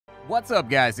What's up,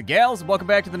 guys and gals? Welcome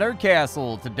back to the Nerd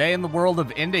Castle. Today in the world of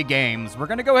indie games, we're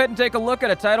going to go ahead and take a look at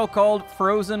a title called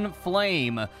Frozen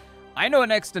Flame. I know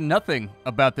next to nothing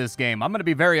about this game. I'm going to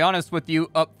be very honest with you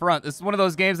up front. This is one of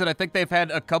those games that I think they've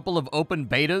had a couple of open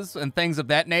betas and things of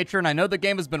that nature, and I know the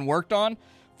game has been worked on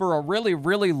for a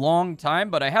really long time,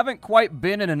 but I haven't quite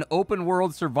been in an open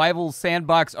world survival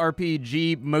sandbox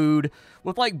RPG mood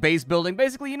with like base building.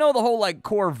 Basically, you know, the whole like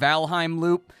core Valheim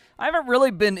loop. I haven't really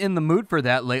been in the mood for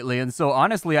that lately, and so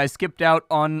honestly, I skipped out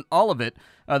on all of it.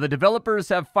 The developers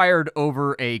have fired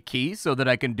over a key so that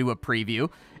I can do a preview,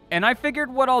 and I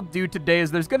figured what I'll do today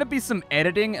is there's going to be some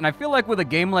editing, and I feel like with a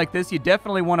game like this, you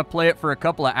definitely want to play it for a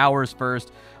couple of hours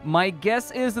first. My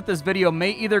guess is that this video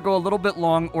may either go a little bit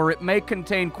long, or it may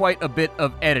contain quite a bit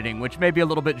of editing, which may be a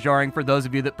little bit jarring for those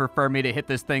of you that prefer me to hit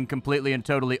this thing completely and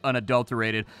totally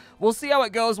unadulterated. We'll see how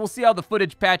it goes, we'll see how the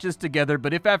footage patches together,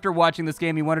 but if after watching this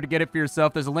game you wanted to get it for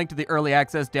yourself, there's a link to the early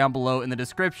access down below in the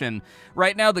description.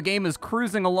 Right now, the game is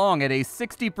cruising along at a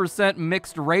 60%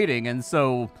 mixed rating, and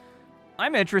so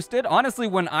I'm interested. Honestly,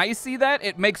 when I see that,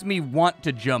 it makes me want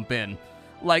to jump in.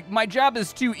 Like, my job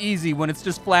is too easy when it's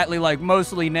just flatly, like,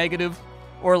 mostly negative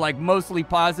or, like, mostly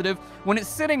positive. When it's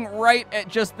sitting right at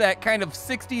just that kind of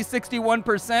 60,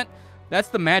 61%, that's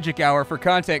the magic hour for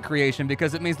content creation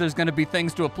because it means there's going to be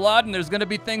things to applaud and there's going to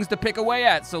be things to pick away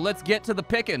at. So let's get to the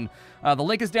picking. The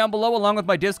link is down below along with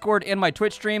my Discord and my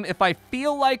Twitch stream. If I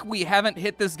feel like we haven't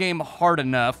hit this game hard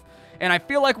enough, and I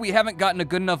feel like we haven't gotten a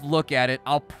good enough look at it,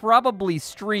 I'll probably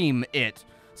stream it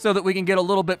so that we can get a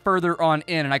little bit further on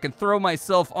in, and I can throw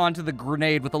myself onto the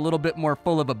grenade with a little bit more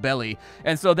full of a belly.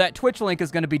 And so that Twitch link is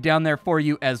going to be down there for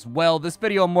you as well. This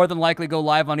video will more than likely go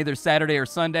live on either Saturday or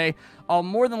Sunday. I'll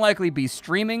more than likely be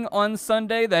streaming on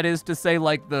Sunday, that is to say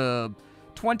like the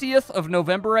 20th of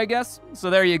November, I guess.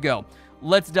 So there you go.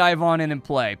 Let's dive on in and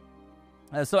play.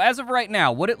 So as of right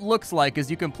now, what it looks like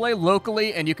is you can play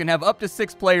locally and you can have up to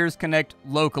 6 players connect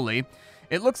locally.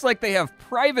 It looks like they have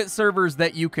private servers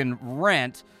that you can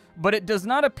rent, but it does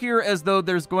not appear as though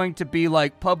there's going to be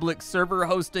like public server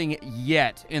hosting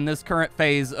yet in this current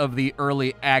phase of the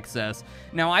early access.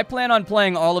 Now, I plan on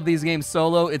playing all of these games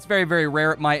solo. It's very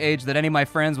rare at my age that any of my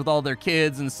friends with all their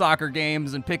kids and soccer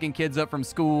games and picking kids up from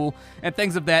school and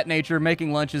things of that nature,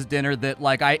 making lunches, dinner, that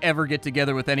like I ever get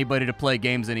together with anybody to play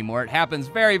games anymore. It happens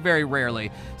very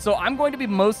rarely. So I'm going to be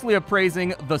mostly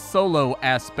appraising the solo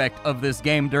aspect of this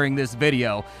game during this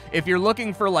video. If you're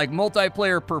looking for like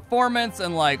multiplayer performance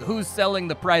and like who's selling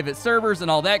the private servers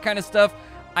and all that kind of stuff,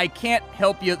 I can't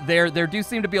help you there. There do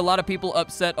seem to be a lot of people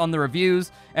upset on the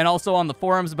reviews and also on the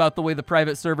forums about the way the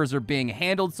private servers are being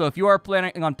handled. So if you are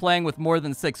planning on playing with more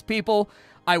than 6 people,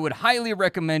 I would highly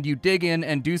recommend you dig in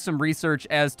and do some research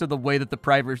as to the way that the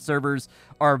private servers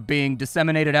are being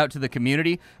disseminated out to the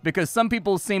community, because some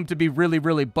people seem to be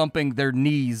really bumping their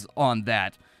knees on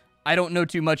that. I don't know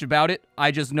too much about it.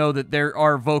 I just know that there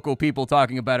are vocal people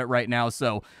talking about it right now.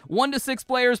 So 1 to 6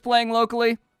 players playing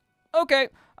locally, okay,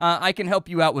 I can help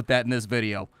you out with that in this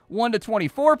video. 1 to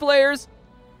 24 players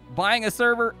buying a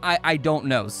server, I don't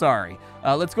know, sorry.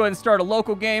 Let's go ahead and start a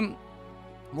local game.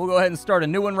 We'll go ahead and start a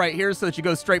new one right here so that you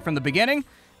go straight from the beginning,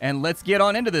 and let's get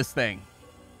on into this thing.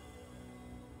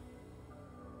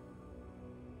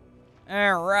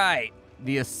 All right,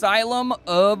 the Asylum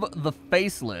of the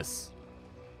Faceless.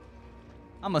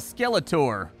 I'm a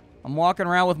Skeletor. I'm walking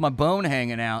around with my bone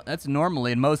hanging out. That's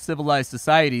normally, in most civilized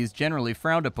societies, generally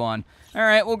frowned upon. All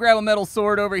right, we'll grab a metal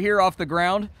sword over here off the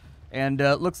ground. And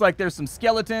looks like there's some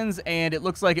skeletons, and it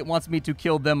looks like it wants me to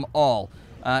kill them all.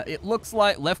 It looks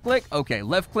like left click. Okay,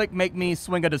 left click, make me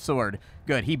swing at a sword.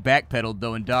 Good, he backpedaled,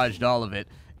 though, and dodged all of it.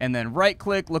 And then right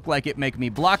click, look like it make me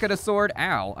block at a sword.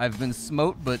 Ow, I've been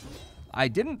smote, but I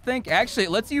didn't think... Actually,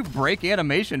 it lets you break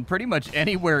animation pretty much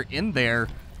anywhere in there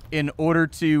in order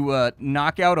to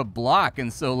knock out a block.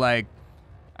 And so, like,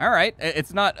 all right,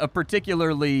 it's not a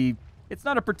particularly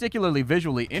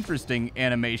visually interesting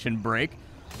animation break,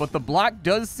 but the block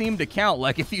does seem to count.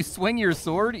 Like, if you swing your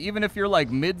sword, even if you're like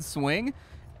mid-swing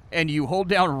and you hold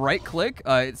down right click,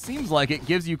 it seems like it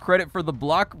gives you credit for the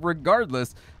block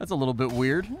regardless. That's a little bit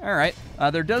weird. All right,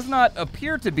 there does not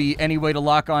appear to be any way to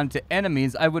lock on to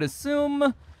enemies. I would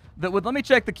assume that let me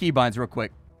check the keybinds real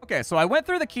quick. Okay, so I went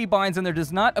through the keybinds, and there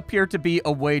does not appear to be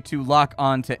a way to lock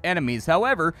on to enemies.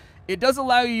 However, it does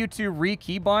allow you to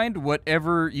re-keybind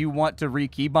whatever you want to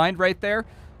re-keybind right there.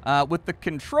 With the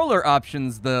controller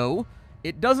options, though,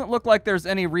 it doesn't look like there's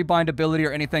any rebindability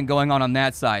or anything going on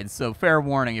that side. So fair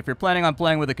warning, if you're planning on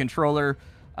playing with a controller,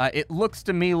 it looks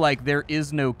to me like there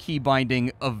is no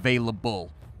keybinding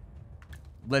available.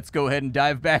 let's go ahead and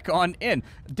dive back on in.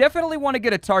 Definitely want to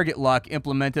get a target lock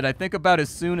implemented, I think about as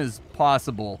soon as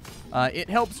possible. It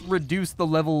helps reduce the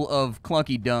level of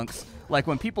clunky dunks. Like,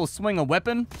 when people swing a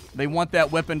weapon, they want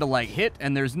that weapon to, like, hit,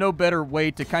 and there's no better way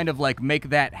to kind of, like, make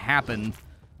that happen.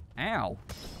 Ow.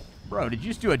 Bro, did you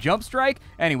just do a jump strike?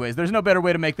 Anyways, there's no better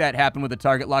way to make that happen with a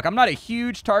target lock. I'm not a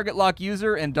huge target lock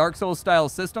user in Dark Souls-style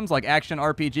systems like action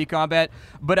RPG combat,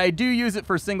 but I do use it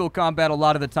for single combat a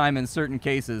lot of the time in certain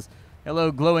cases.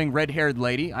 Hello, glowing red-haired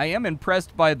lady. I am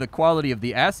impressed by the quality of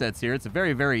the assets here. It's a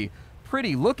very, very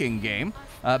pretty-looking game.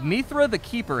 Mithra the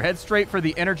Keeper, head straight for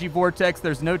the energy vortex.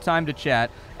 There's no time to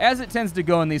chat. As it tends to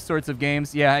go in these sorts of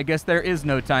games, yeah, I guess there is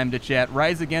no time to chat.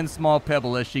 Rise again, small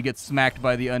pebble, as she gets smacked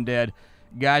by the undead.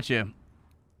 Gotcha.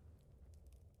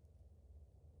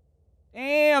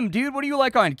 Damn, dude, what are you,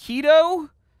 like, on keto?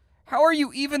 How are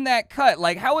you even that cut?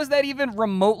 Like, how is that even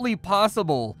remotely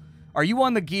possible? Are you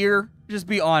on the gear? Just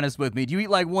be honest with me. Do you eat,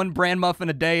 like, one bran muffin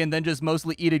a day and then just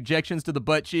mostly eat ejections to the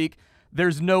butt cheek?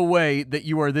 There's no way that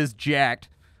you are this jacked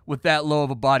with that low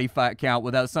of a body fat count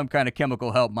without some kind of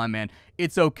chemical help, my man.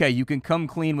 It's okay. You can come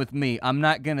clean with me. I'm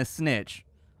not gonna snitch.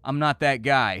 I'm not that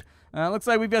guy. Looks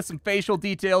like we've got some facial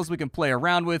details we can play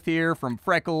around with here, from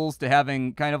freckles to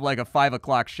having kind of like a 5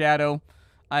 o'clock shadow.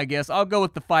 I guess I'll go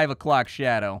with the 5 o'clock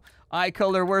shadow. Eye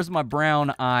color, where's my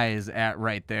brown eyes at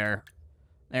right there?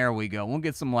 There we go. We'll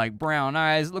get some, like, brown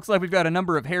eyes. Looks like we've got a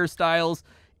number of hairstyles.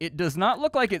 It does not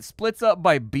look like it splits up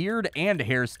by beard and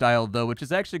hairstyle, though, which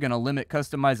is actually going to limit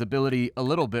customizability a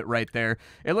little bit right there.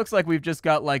 It looks like we've just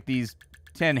got, like, these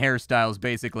 10 hairstyles,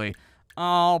 basically.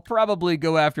 I'll probably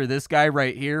go after this guy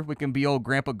right here. We can be old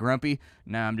Grandpa Grumpy.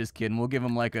 Nah, I'm just kidding. We'll give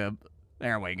him like a...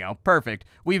 There we go. Perfect.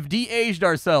 We've de-aged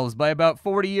ourselves by about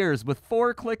 40 years with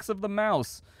 4 clicks of the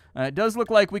mouse. It does look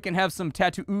like we can have some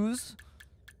tattoos.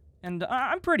 And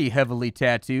I'm pretty heavily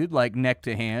tattooed, like neck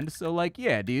to hand. So, like,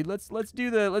 yeah, dude, let's do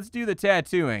the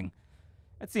tattooing.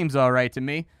 That seems all right to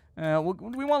me. Do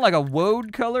we want like a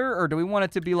woad color, or do we want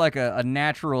it to be like a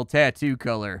natural tattoo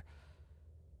color?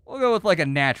 We'll go with like a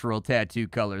natural tattoo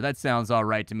color. That sounds all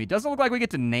right to me. Doesn't look like we get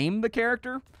to name the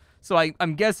character. So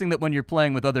I'm guessing that when you're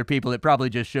playing with other people, it probably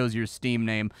just shows your Steam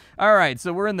name. All right,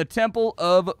 so we're in the Temple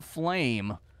of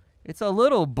Flame. It's a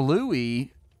little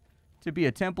bluey to be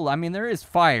a temple. I mean, there is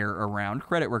fire around.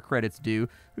 Credit where credit's due.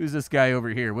 Who's this guy over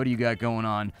here? What do you got going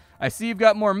on? I see you've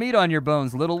got more meat on your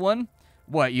bones, little one.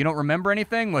 What, you don't remember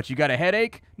anything? What, you got a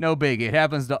headache? No biggie. It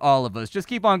happens to all of us. Just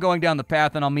keep on going down the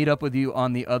path, and I'll meet up with you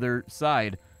on the other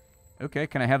side. Okay,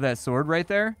 can I have that sword right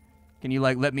there? Can you,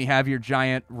 like, let me have your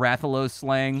giant Rathalos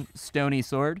slaying stony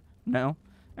sword? No?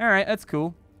 All right, that's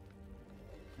cool.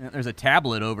 There's a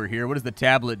tablet over here. What does the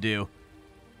tablet do?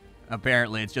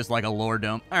 Apparently, it's just like a lore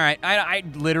dump. All right, I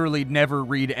literally never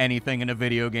read anything in a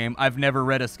video game. I've never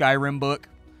read a Skyrim book.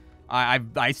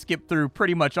 I skip through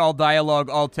pretty much all dialogue,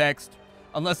 all text,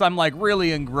 unless I'm, like,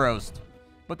 really engrossed.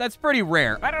 But that's pretty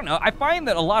rare. I don't know. I find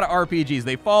that a lot of RPGs,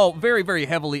 they fall very, very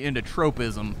heavily into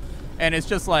tropism. And it's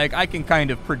just like, I can kind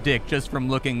of predict just from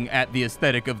looking at the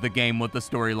aesthetic of the game what the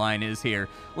storyline is here.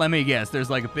 Let me guess, there's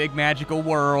like a big magical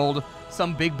world,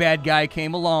 some big bad guy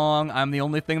came along, I'm the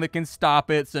only thing that can stop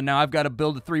it, so now I've got to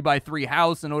build a 3x3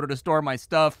 house in order to store my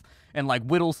stuff and like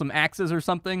whittle some axes or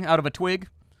something out of a twig.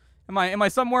 Am I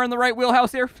somewhere in the right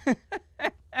wheelhouse here?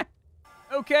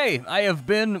 Okay, I have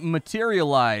been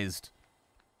materialized.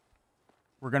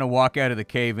 We're going to walk out of the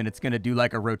cave and it's going to do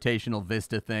like a rotational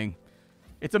vista thing.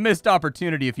 It's a missed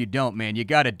opportunity if you don't, man. You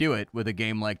got to do it with a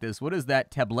game like this. What is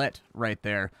that tablet right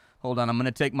there? Hold on, I'm going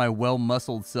to take my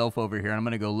well-muscled self over here, and I'm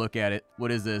going to go look at it. What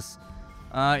is this?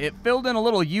 It filled in a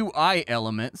little UI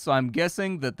element, so I'm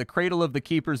guessing that the Cradle of the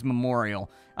Keeper's Memorial.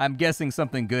 I'm guessing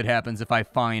something good happens if I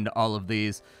find all of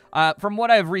these. From what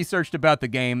I've researched about the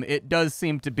game, it does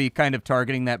seem to be kind of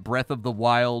targeting that Breath of the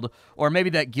Wild, or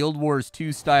maybe that Guild Wars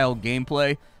 2 style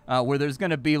gameplay. Where there's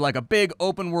going to be like a big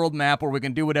open world map where we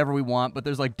can do whatever we want, but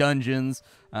there's like dungeons,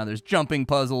 there's jumping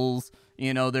puzzles,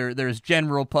 you know, there's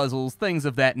general puzzles, things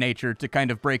of that nature to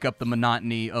kind of break up the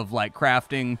monotony of like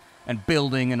crafting and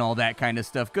building and all that kind of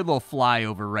stuff. Good little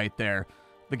flyover right there.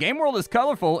 The game world is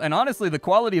colorful, and honestly, the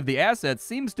quality of the assets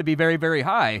seems to be very, very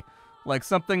high. Like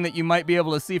something that you might be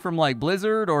able to see from like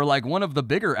Blizzard or like one of the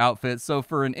bigger outfits. So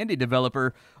for an indie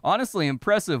developer, honestly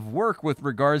impressive work with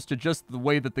regards to just the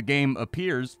way that the game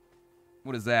appears.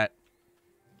 What is that?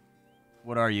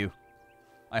 What are you?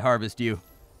 I harvest you.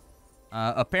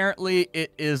 Apparently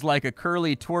it is like a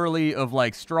curly twirly of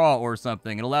like straw or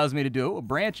something. It allows me to do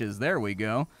branches. There we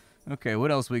go. Okay,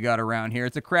 what else we got around here?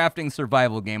 It's a crafting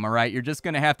survival game, all right? You're just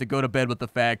going to have to go to bed with the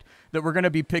fact that we're going to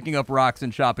be picking up rocks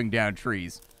and chopping down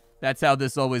trees. That's how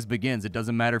this always begins. It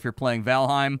doesn't matter if you're playing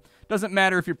Valheim. Doesn't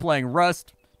matter if you're playing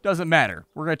Rust. Doesn't matter.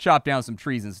 We're going to chop down some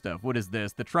trees and stuff. What is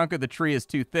this? The trunk of the tree is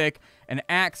too thick. An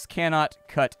axe cannot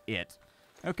cut it.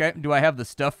 Okay, do I have the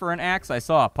stuff for an axe? I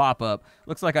saw a pop-up.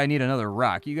 Looks like I need another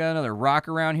rock. You got another rock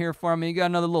around here for me? You got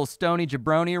another little stony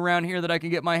jabroni around here that I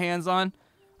can get my hands on?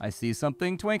 I see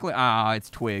something twinkling. Ah, it's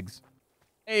twigs.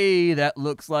 Hey, that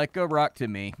looks like a rock to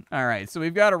me. All right, so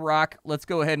we've got a rock. Let's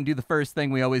go ahead and do the first thing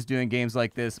we always do in games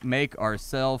like this. Make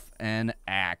ourselves an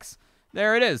axe.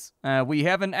 There it is. We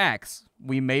have an axe.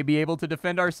 We may be able to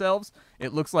defend ourselves.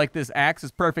 It looks like this axe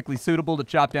is perfectly suitable to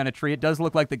chop down a tree. It does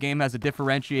look like the game has a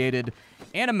differentiated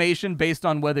animation based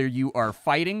on whether you are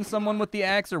fighting someone with the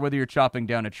axe or whether you're chopping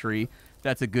down a tree.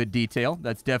 That's a good detail.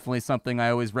 That's definitely something I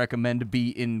always recommend to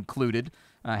be included.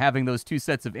 Having those two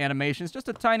sets of animations, just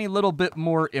a tiny little bit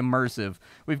more immersive.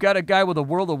 We've got a guy with a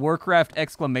World of Warcraft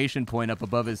exclamation point up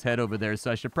above his head over there,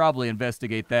 so I should probably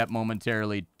investigate that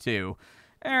momentarily too.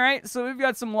 All right, so we've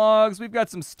got some logs, we've got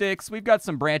some sticks, we've got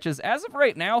some branches. As of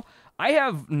right now, I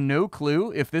have no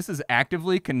clue if this is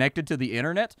actively connected to the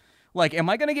internet. Like, am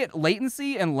I going to get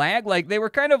latency and lag? Like, they were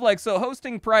kind of like, so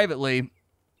hosting privately,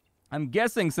 I'm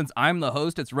guessing since I'm the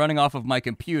host, it's running off of my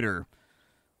computer.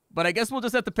 But I guess we'll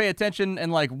just have to pay attention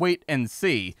and, like, wait and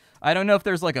see. I don't know if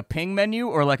there's, like, a ping menu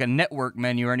or, like, a network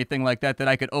menu or anything like that that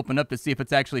I could open up to see if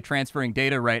it's actually transferring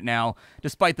data right now,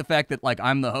 despite the fact that, like,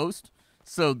 I'm the host.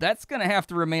 So that's going to have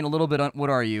to remain a little bit what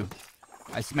are you?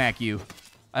 I smack you.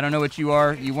 I don't know what you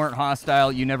are. You weren't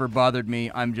hostile. You never bothered me.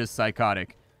 I'm just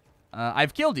psychotic.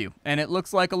 I've killed you. And it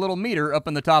looks like a little meter up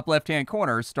in the top left-hand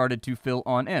corner started to fill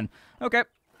on in. Okay.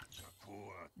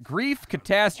 Grief,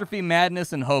 catastrophe,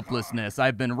 madness, and hopelessness.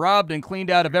 I've been robbed and cleaned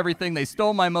out of everything. They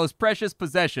stole my most precious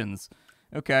possessions.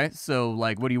 Okay, so,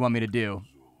 like, what do you want me to do?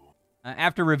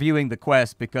 After reviewing the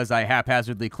quest, because I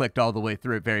haphazardly clicked all the way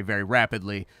through it very, very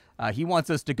rapidly, he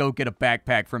wants us to go get a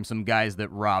backpack from some guys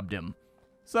that robbed him.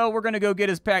 So we're going to go get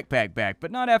his backpack back,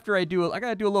 but not after I do it. I got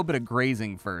to do a little bit of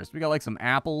grazing first. We got, like, some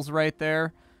apples right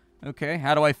there. Okay,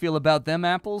 how do I feel about them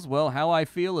apples? Well, how I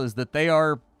feel is that they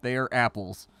are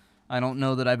apples. I don't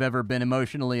know that I've ever been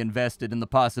emotionally invested in the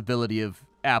possibility of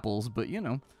apples, but, you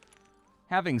know,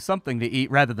 having something to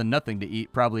eat rather than nothing to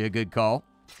eat, probably a good call.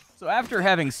 So after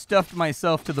having stuffed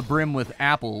myself to the brim with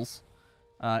apples,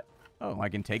 oh, I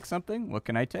can take something? What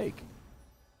can I take?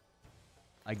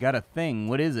 I got a thing.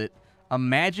 What is it? A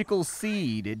magical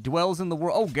seed. It dwells in the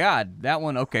world. Oh, God, that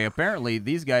one. Okay, apparently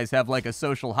these guys have, like, a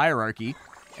social hierarchy,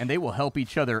 and they will help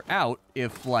each other out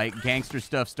if, like, gangster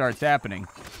stuff starts happening.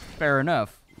 Fair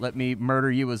enough. Let me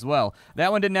murder you as well.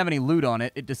 That one didn't have any loot on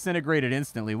it. It disintegrated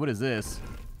instantly. What is this?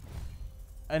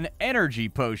 An energy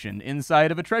potion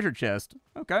inside of a treasure chest.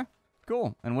 Okay,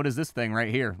 cool. And what is this thing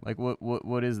right here? Like,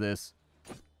 what is this?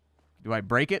 Do I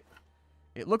break it?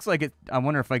 It looks like it. I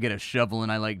wonder if I get a shovel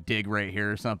and I, like, dig right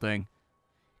here or something.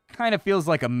 Kind of feels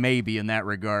like a maybe in that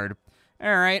regard.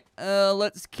 All right,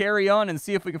 let's carry on and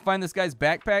see if we can find this guy's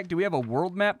backpack. Do we have a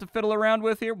world map to fiddle around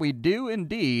with here? We do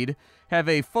indeed have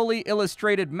a fully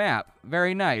illustrated map.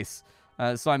 Very nice.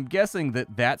 So I'm guessing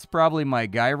that that's probably my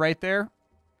guy right there.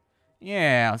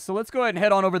 Yeah, so let's go ahead and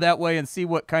head on over that way and see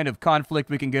what kind of conflict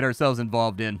we can get ourselves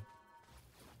involved in.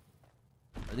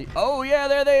 Oh, yeah,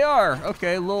 there they are.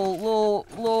 Okay,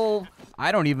 little,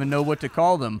 I don't even know what to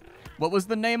call them. What was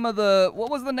the name of the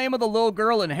little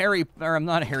girl in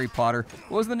not Harry Potter.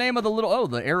 What was the name of the little, oh,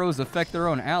 the arrows affect their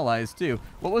own allies too.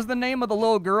 What was the name of the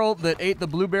little girl that ate the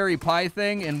blueberry pie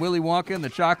thing in Willy Wonka and the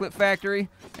Chocolate Factory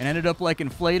and ended up, like,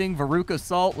 inflating? Veruca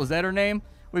Salt, was that her name?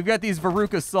 We've got these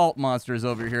Veruca Salt monsters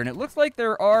over here, and it looks like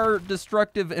there are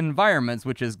destructive environments,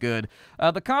 which is good.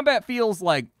 The combat feels,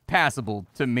 like, passable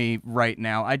to me right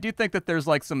now. I do think that there's,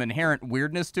 like, some inherent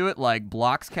weirdness to it, like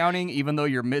blocks counting even though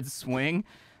you're mid-swing.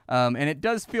 And it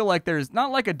does feel like there's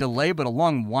not like a delay, but a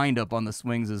long wind-up on the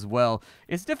swings as well.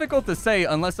 It's difficult to say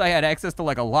unless I had access to,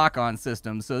 like, a lock-on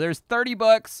system. So there's 30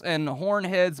 bucks and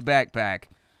Hornhead's backpack.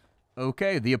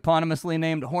 Okay, the eponymously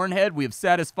named Hornhead. We have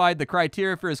satisfied the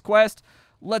criteria for his quest.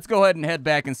 Let's go ahead and head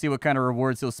back and see what kind of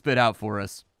rewards he'll spit out for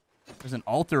us. There's an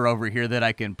altar over here that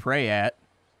I can pray at.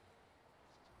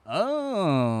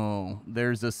 Oh,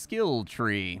 there's a skill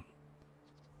tree.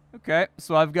 Okay,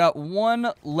 so I've got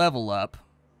one level up.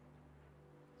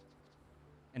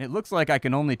 And it looks like I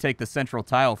can only take the central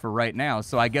tile for right now,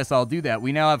 so I guess I'll do that.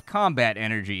 We now have combat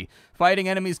energy. Fighting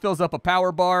enemies fills up a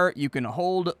power bar. You can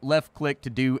hold left click to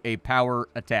do a power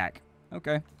attack.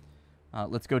 Okay.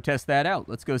 Let's go test that out.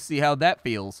 Let's go see how that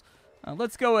feels.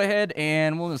 Let's go ahead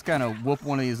and we'll just kind of whoop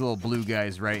one of these little blue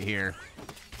guys right here.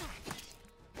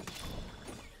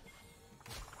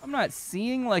 I'm not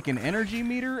seeing like an energy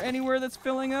meter anywhere that's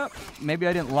filling up. Maybe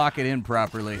I didn't lock it in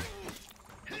properly.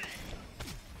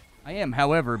 I am,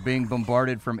 however, being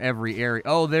bombarded from every area.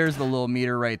 Oh, there's the little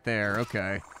meter right there.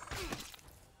 Okay.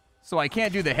 So I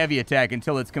can't do the heavy attack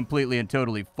until it's completely and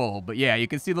totally full. But yeah, you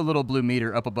can see the little blue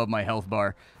meter up above my health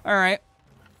bar. All right.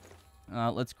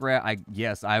 Let's grab...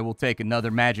 Yes, I will take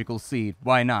another magical seed.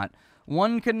 Why not?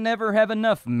 One can never have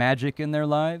enough magic in their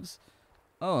lives.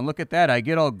 Oh, and look at that. I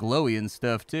get all glowy and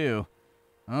stuff, too.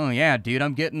 Oh, yeah, dude.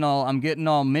 I'm getting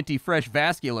all minty fresh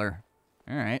vascular.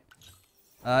 All right.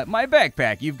 My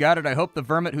backpack. You've got it. I hope the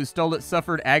vermin who stole it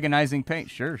suffered agonizing pain.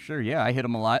 Sure. Yeah, I hit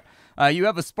him a lot. You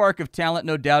have a spark of talent,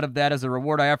 no doubt of that. As a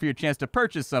reward, I offer you a chance to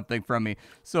purchase something from me.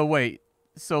 So, wait.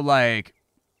 So, like...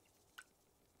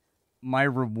 My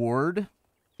reward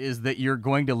is that you're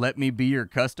going to let me be your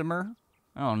customer?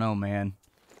 I don't know, man.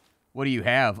 What do you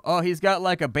have? Oh, he's got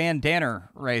like a bandana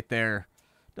right there.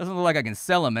 Doesn't look like I can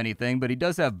sell him anything, but he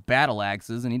does have battle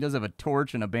axes, and he does have a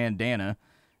torch and a bandana.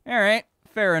 All right,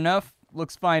 fair enough.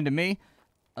 Looks fine to me.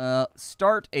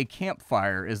 Start a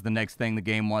campfire is the next thing the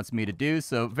game wants me to do,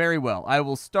 so very well. I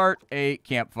will start a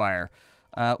campfire.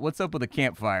 What's up with a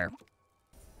campfire?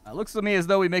 Looks to me as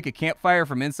though we make a campfire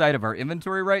from inside of our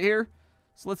inventory right here.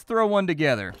 So let's throw one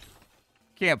together.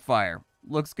 Campfire.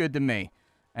 Looks good to me.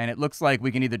 And it looks like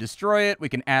we can either destroy it, we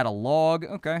can add a log.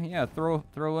 Okay, yeah, throw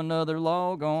another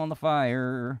log on the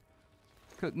fire.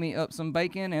 Cook me up some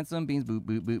bacon and some beans. Boop,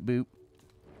 boop, boop, boop.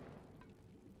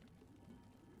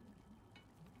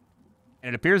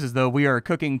 And it appears as though we are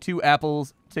cooking 2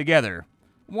 apples together.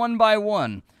 One by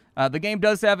one. The game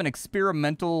does have an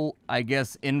experimental, I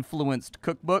guess, influenced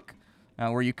cookbook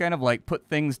where you kind of like put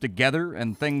things together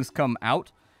and things come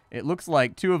out. It looks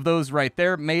like 2 of those right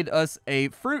there made us a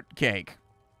fruit cake.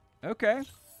 Okay.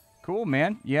 Cool,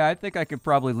 man. Yeah, I think I could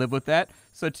probably live with that.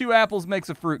 So 2 apples makes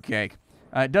a fruit cake.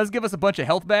 It does give us a bunch of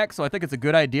health back, so I think it's a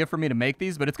good idea for me to make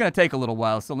these, but it's going to take a little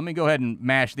while, so let me go ahead and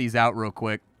mash these out real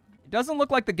quick. It doesn't look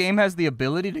like the game has the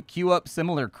ability to queue up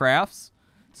similar crafts.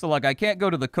 So, like, I can't go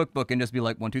to the cookbook and just be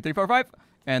like, 1, 2, 3, 4, 5,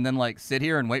 and then, like, sit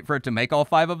here and wait for it to make all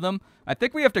 5 of them. I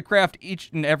think we have to craft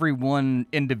each and every one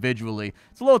individually.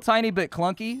 It's a little tiny bit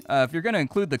clunky. If you're going to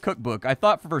include the cookbook, I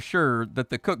thought for sure that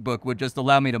the cookbook would just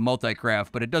allow me to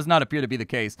multi-craft, but it does not appear to be the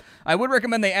case. I would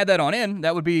recommend they add that on in.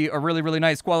 That would be a really, really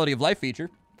nice quality of life feature.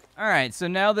 All right, so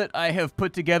now that I have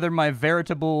put together my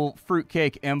veritable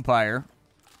fruitcake empire,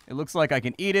 it looks like I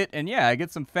can eat it, and yeah, I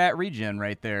get some fat regen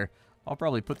right there. I'll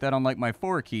probably put that on like my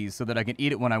 4 keys so that I can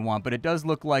eat it when I want, but it does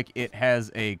look like it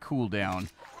has a cooldown.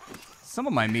 Some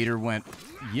of my meter went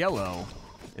yellow.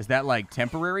 Is that like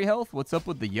temporary health? What's up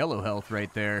with the yellow health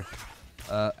right there?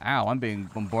 Ow, I'm being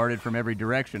bombarded from every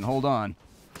direction. Hold on.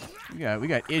 We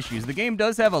got issues. The game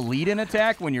does have a lead-in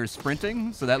attack when you're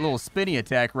sprinting, so that little spinny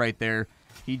attack right there,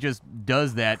 he just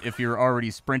does that if you're already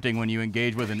sprinting when you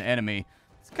engage with an enemy.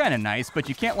 It's kind of nice, but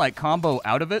you can't like combo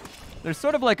out of it. There's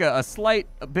sort of like a slight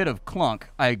bit of clunk,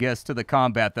 I guess, to the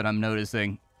combat that I'm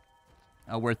noticing,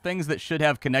 where things that should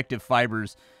have connective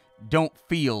fibers don't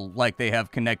feel like they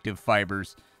have connective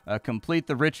fibers. Complete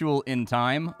the ritual in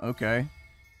time. Okay.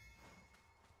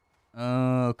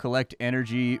 Collect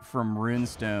energy from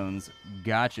runestones.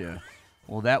 Gotcha.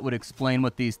 Well, that would explain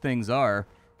what these things are.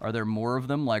 Are there more of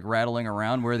them, like, rattling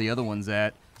around? Where are the other ones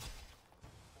at?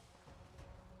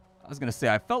 I was going to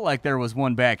say, I felt like there was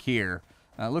one back here.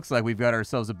 Looks like we've got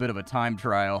ourselves a bit of a time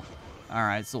trial. All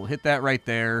right, so we'll hit that right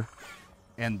there.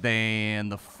 And then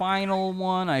the final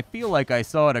one, I feel like I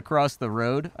saw it across the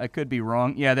road. I could be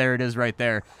wrong. Yeah, there it is right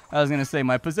there. I was going to say,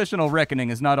 my positional reckoning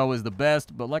is not always the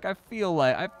best, but like I feel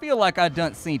like I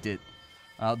done seen it.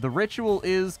 The ritual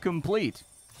is complete.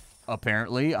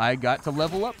 Apparently, I got to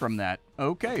level up from that.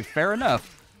 Okay, fair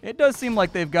enough. It does seem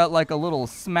like they've got like a little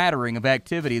smattering of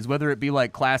activities, whether it be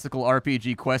like classical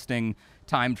RPG questing,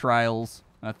 time trials,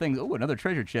 things. Oh, another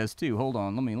treasure chest too. Hold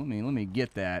on, let me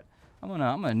get that. I'm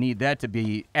gonna need that to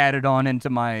be added on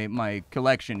into my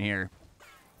collection here.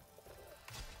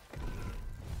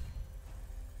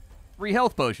 3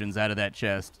 health potions out of that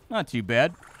chest. Not too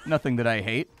bad. Nothing that I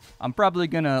hate. I'm probably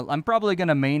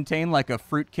gonna maintain like a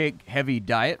fruitcake heavy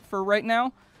diet for right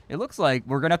now. It looks like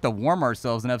we're gonna have to warm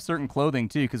ourselves and have certain clothing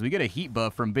too, because we get a heat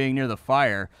buff from being near the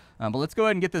fire. But let's go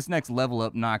ahead and get this next level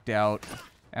up knocked out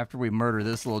after we murder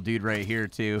this little dude right here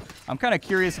too. I'm kind of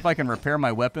curious if I can repair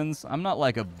my weapons. I'm not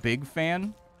like a big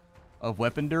fan of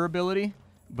weapon durability,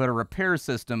 but a repair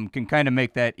system can kind of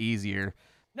make that easier.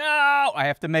 No! I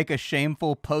have to make a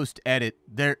shameful post-edit.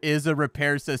 There is a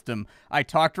repair system. I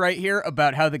talked right here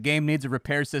about how the game needs a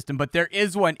repair system, but there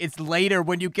is one. It's later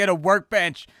when you get a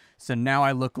workbench. So now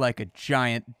I look like a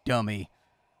giant dummy.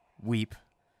 Weep.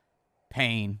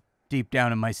 pain deep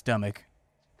down in my stomach.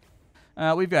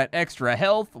 We've got extra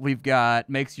health. We've got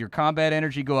makes your combat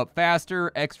energy go up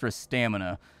faster, extra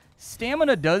stamina.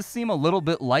 Stamina does seem a little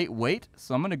bit lightweight,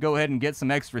 so I'm going to go ahead and get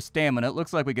some extra stamina. It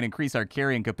looks like we can increase our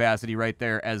carrying capacity right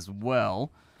there as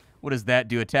well. What does that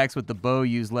do? Attacks with the bow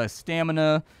use less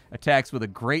stamina. Attacks with a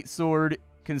greatsword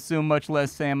consume much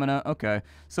less stamina. Okay,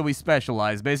 so we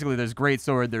specialize. Basically, there's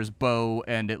greatsword, there's bow,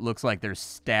 and it looks like there's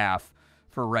staff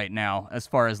for right now as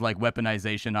far as like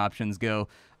weaponization options go.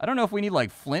 I don't know if we need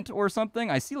like flint or something.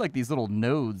 I see like these little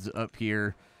nodes up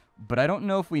here, but I don't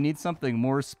know if we need something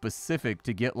more specific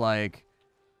to get like...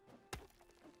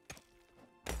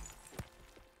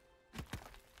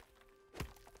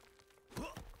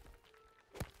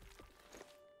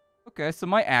 Okay, so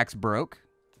my axe broke.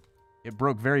 It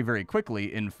broke very, very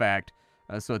quickly, in fact.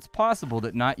 So it's possible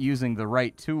that not using the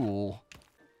right tool...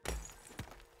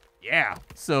 Yeah,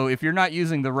 so if you're not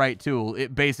using the right tool,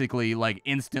 it basically, like,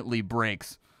 instantly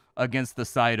breaks against the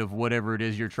side of whatever it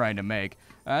is you're trying to make.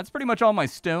 That's pretty much all my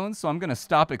stones, so I'm going to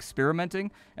stop experimenting,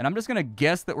 and I'm just going to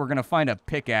guess that we're going to find a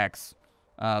pickaxe.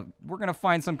 We're going to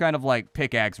find some kind of, like,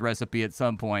 pickaxe recipe at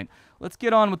some point. Let's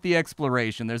get on with the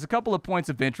exploration. There's a couple of points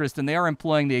of interest, and they are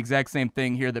employing the exact same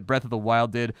thing here that Breath of the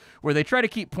Wild did, where they try to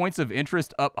keep points of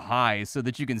interest up high so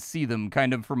that you can see them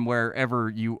kind of from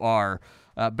wherever you are.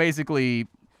 Basically...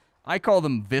 I call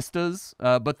them vistas,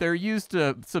 but they're used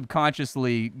to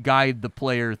subconsciously guide the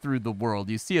player through the world.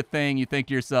 You see a thing, you think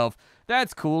to yourself,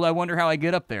 that's cool, I wonder how I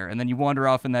get up there. And then you wander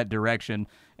off in that direction.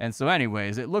 And so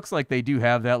anyways, it looks like they do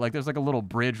have that. Like there's like a little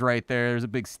bridge right there. There's a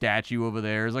big statue over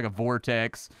there. There's like a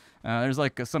vortex. There's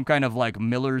like some kind of like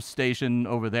miller's station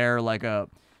over there, like a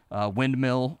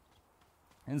windmill.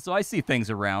 And so I see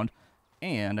things around.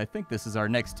 And I think this is our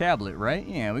next tablet, right?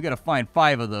 Yeah, we got to find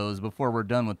 5 of those before we're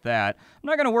done with that. I'm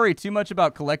not going to worry too much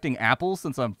about collecting apples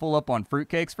since I'm full up on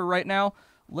fruitcakes for right now.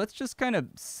 Let's just kind of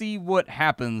see what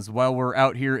happens while we're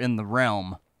out here in the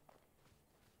realm.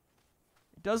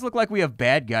 It does look like we have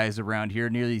bad guys around here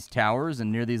near these towers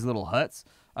and near these little huts.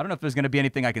 I don't know if there's going to be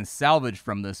anything I can salvage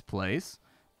from this place.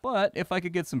 But if I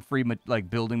could get some free, like,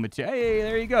 building material... Hey,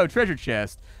 there you go, treasure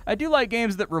chest. I do like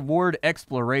games that reward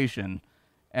exploration.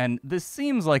 And this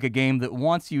seems like a game that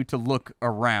wants you to look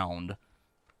around.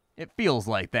 It feels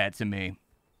like that to me.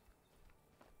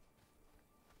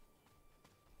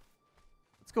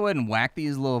 Let's go ahead and whack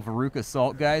these little Veruca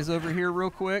Salt guys over here real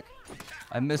quick.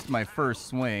 I missed my first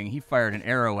swing. He fired an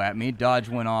arrow at me. Dodge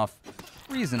went off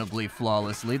reasonably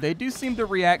flawlessly. They do seem to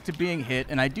react to being hit,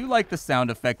 and I do like the sound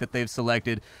effect that they've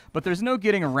selected, but there's no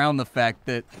getting around the fact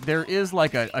that there is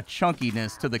like a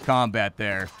chunkiness to the combat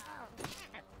there.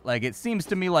 Like, it seems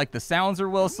to me like the sounds are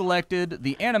well selected,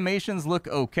 the animations look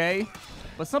okay,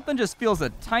 but something just feels a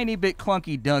tiny bit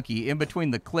clunky-dunky in between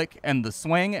the click and the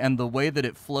swing and the way that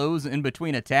it flows in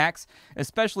between attacks,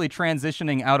 especially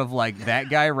transitioning out of, like, that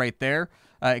guy right there.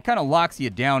 It kind of locks you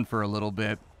down for a little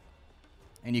bit,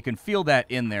 and you can feel that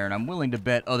in there, and I'm willing to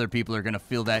bet other people are going to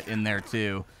feel that in there,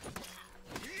 too.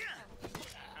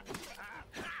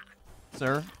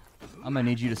 Sir, I'm going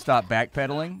to need you to stop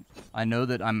backpedaling. I know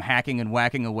that I'm hacking and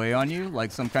whacking away on you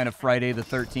like some kind of Friday the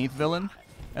 13th villain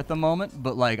at the moment,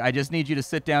 but like I just need you to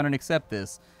sit down and accept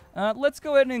this. Let's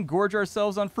go ahead and engorge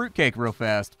ourselves on fruitcake real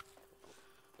fast.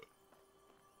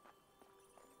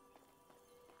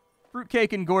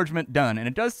 Fruitcake engorgement done, and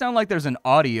it does sound like there's an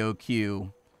audio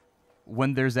cue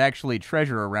when there's actually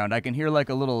treasure around. I can hear like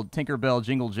a little Tinkerbell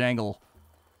jingle jangle.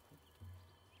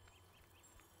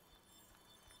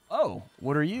 Oh,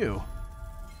 what are you?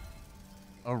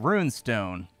 A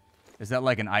runestone. Is that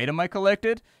like an item I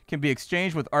collected? Can be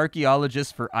exchanged with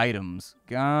archaeologists for items.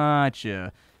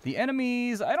 Gotcha. The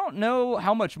enemies, I don't know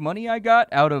how much money I got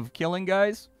out of killing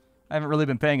guys. I haven't really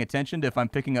been paying attention to if I'm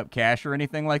picking up cash or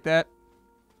anything like that.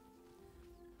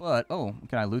 But, oh,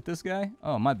 can I loot this guy?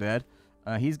 Oh, my bad.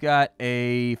 He's got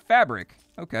a fabric.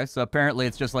 Okay, so apparently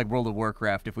it's just like World of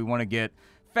Warcraft. If we want to get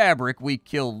fabric, we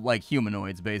kill like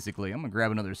humanoids, basically. I'm going to grab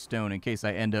another stone in case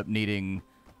I end up needing...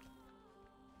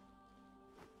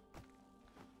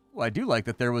 Well, I do like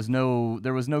that there was no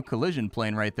collision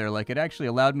plane right there. Like, it actually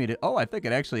allowed me to... Oh, I think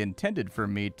it actually intended for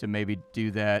me to maybe do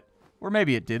that. Or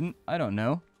maybe it didn't. I don't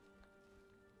know.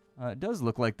 It does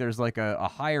look like there's, like, a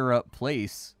higher up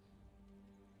place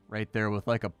right there with,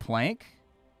 like, a plank.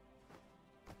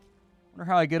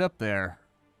 Wonder how I get up there.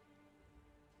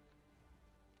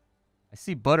 I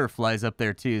see butterflies up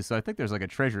there, too, so I think there's, like, a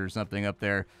treasure or something up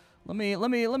there. Let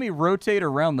me rotate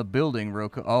around the building real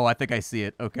quick. Oh, I think I see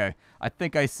it. Okay. I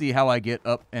think I see how I get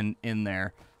up and in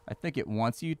there. I think it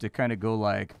wants you to kind of go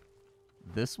like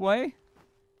this way.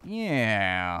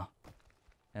 Yeah.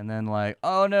 And then like,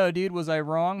 oh no, dude, was I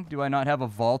wrong? Do I not have a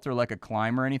vault or like a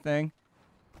climb or anything?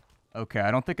 Okay,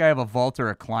 I don't think I have a vault or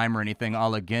a climb or anything a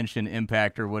la Genshin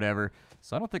Impact or whatever.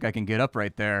 So I don't think I can get up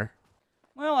right there.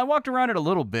 Well, I walked around it a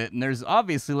little bit, and there's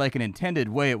obviously like an intended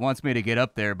way it wants me to get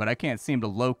up there, but I can't seem to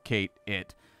locate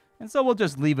it. And so we'll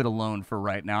just leave it alone for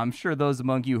right now. I'm sure those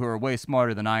among you who are way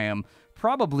smarter than I am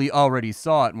probably already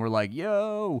saw it and were like,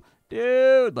 yo,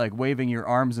 dude, like waving your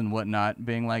arms and whatnot,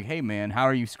 being like, hey, man, how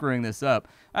are you screwing this up?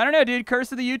 I don't know, dude.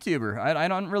 Curse of the YouTuber. I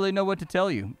don't really know what to tell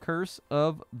you. Curse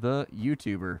of the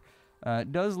YouTuber.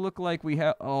 It does look like we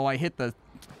have... Oh, I hit the...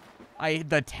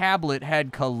 The tablet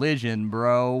had collision,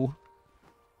 bro.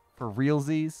 For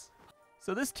realsies.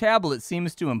 So this tablet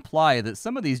seems to imply that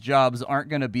some of these jobs aren't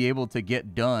going to be able to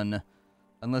get done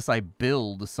unless I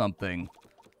build something.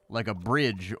 Like a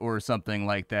bridge or something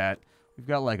like that. We've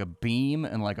got like a beam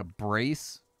and like a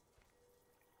brace.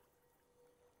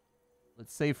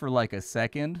 Let's say for like a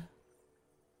second.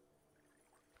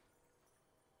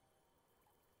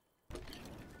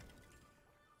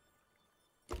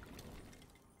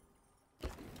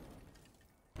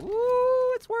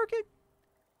 Ooh, it's working.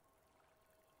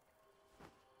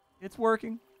 It's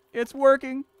working. It's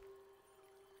working.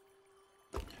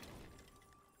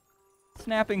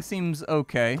 Snapping seems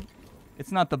okay.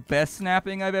 It's not the best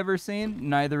snapping I've ever seen.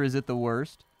 Neither is it the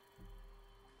worst.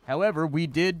 However, we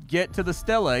did get to the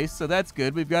stele, so that's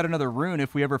good. We've got another rune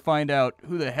if we ever find out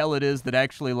who the hell it is that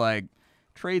actually, like,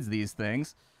 trades these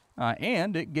things.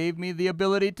 And it gave me the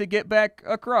ability to get back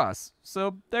across.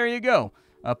 So there you go.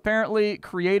 Apparently,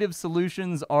 creative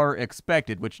solutions are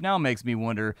expected, which now makes me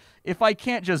wonder if I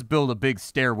can't just build a big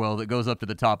stairwell that goes up to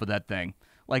the top of that thing.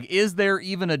 Like, is there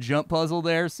even a jump puzzle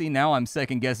there? See, now I'm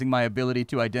second-guessing my ability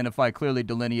to identify clearly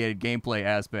delineated gameplay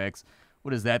aspects.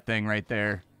 What is that thing right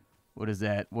there? What is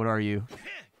that? What are you?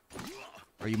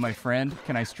 Are you my friend?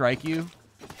 Can I strike you?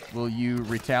 Will you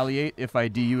retaliate if I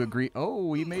do you agree?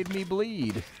 Oh, he made me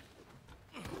bleed.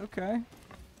 Okay.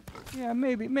 Yeah,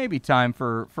 maybe time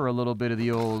for a little bit of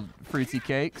the old fruitsy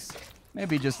cakes.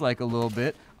 Maybe just like a little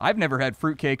bit. I've never had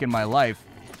fruitcake in my life.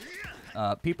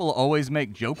 People always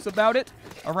make jokes about it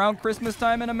around Christmas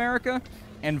time in America.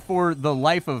 And for the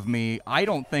life of me, I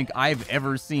don't think I've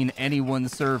ever seen anyone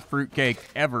serve fruitcake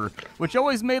ever. Which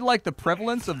always made like the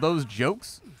prevalence of those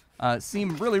jokes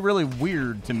seem really, really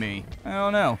weird to me. I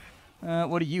don't know.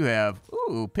 What do you have?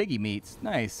 Ooh, piggy meats.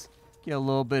 Nice. Get a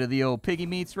little bit of the old piggy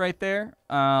meats right there.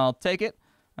 I'll take it.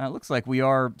 Looks like we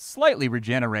are slightly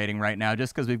regenerating right now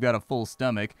just because we've got a full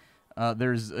stomach.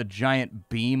 There's a giant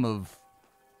beam of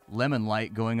lemon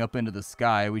light going up into the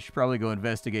sky. We should probably go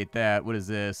investigate that. What is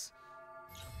this?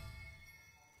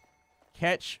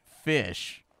 Catch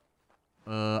fish.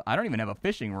 I don't even have a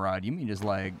fishing rod. You mean just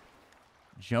like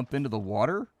jump into the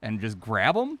water and just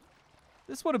grab them?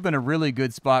 This would have been a really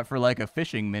good spot for like a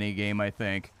fishing mini game, I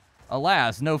think.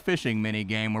 Alas, no fishing mini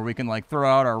game where we can like throw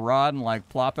out our rod and like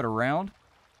plop it around.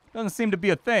 Doesn't seem to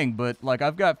be a thing, but like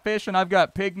I've got fish and I've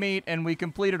got pig meat and we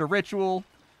completed a ritual.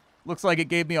 Looks like it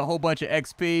gave me a whole bunch of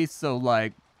XP, so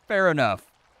like fair enough.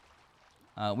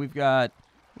 We've got,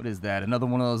 what is that? Another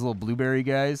one of those little blueberry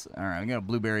guys? All right, we got a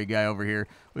blueberry guy over here.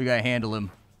 We got to handle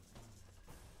him.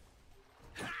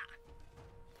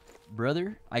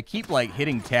 Brother, I keep like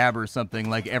hitting tab or something,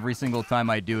 like every single time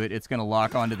I do it, it's gonna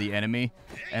lock onto the enemy,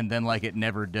 and then like it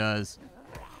never does.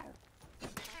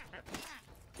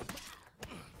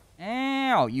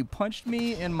 Ow, you punched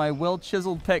me in my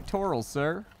well-chiseled pectoral,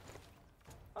 sir.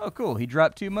 Oh, cool, he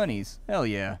dropped 2 monies. Hell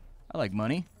yeah, I like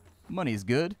money. Money's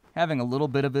good. Having a little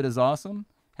bit of it is awesome.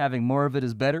 Having more of it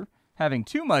is better. Having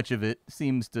too much of it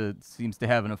seems to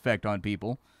have an effect on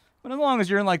people. But as long as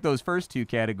you're in, like, those first 2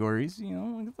 categories, you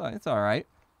know, it's all right.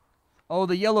 Oh,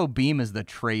 the yellow beam is the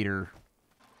traitor.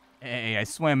 Hey, I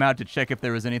swam out to check if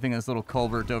there was anything in this little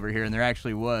culvert over here, and there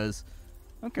actually was.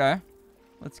 Okay.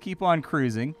 Let's keep on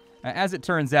cruising. As it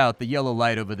turns out, the yellow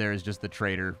light over there is just the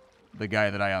traitor, the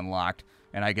guy that I unlocked.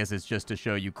 And I guess it's just to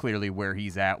show you clearly where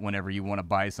he's at whenever you want to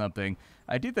buy something.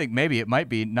 I do think maybe it might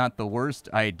be not the worst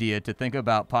idea to think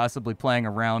about possibly playing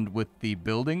around with the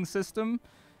building system.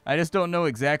 I just don't know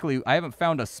exactly. I haven't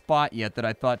found a spot yet that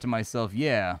I thought to myself,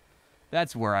 yeah,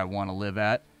 that's where I want to live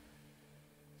at.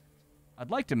 I'd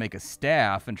like to make a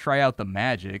staff and try out the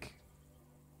magic.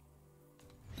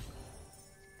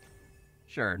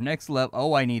 Sure, next level.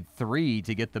 Oh, I need 3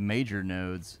 to get the major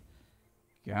nodes.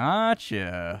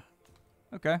 Gotcha.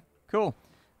 Okay, cool.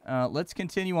 Let's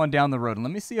continue on down the road. And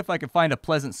let me see if I can find a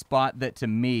pleasant spot that, to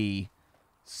me,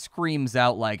 screams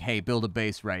out like, hey, build a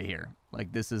base right here.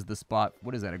 Like, this is the spot.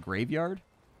 What is that, a graveyard?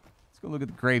 Let's go look at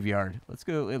the graveyard. Let's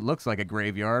go. It looks like a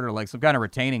graveyard or like some kind of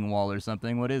retaining wall or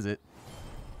something. What is it?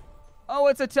 Oh,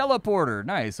 it's a teleporter.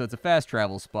 Nice. So it's a fast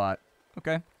travel spot.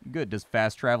 Okay, good. Does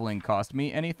fast traveling cost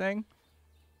me anything?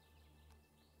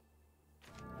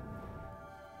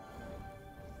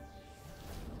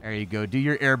 There you go. Do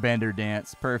your airbender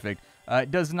dance. Perfect.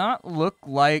 It does not look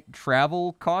like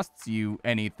travel costs you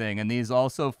anything, and these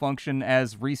also function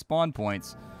as respawn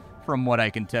points, from what I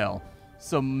can tell.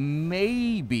 So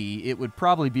maybe it would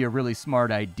probably be a really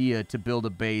smart idea to build a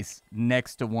base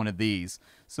next to one of these,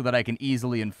 so that I can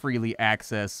easily and freely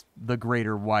access the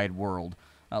greater wide world.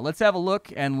 Let's have a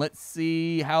look, and let's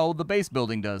see how the base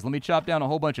building does. Let me chop down a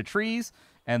whole bunch of trees,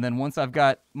 and then once I've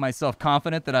got myself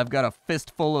confident that I've got a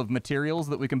fistful of materials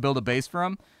that we can build a base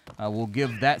from, we'll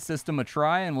give that system a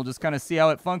try, and we'll just kind of see how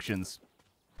it functions.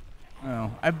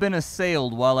 Oh, I've been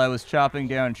assailed while I was chopping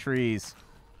down trees.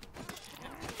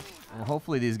 Well,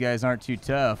 hopefully these guys aren't too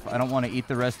tough. I don't want to eat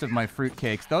the rest of my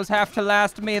fruitcakes. Those have to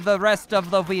last me the rest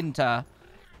of the winter.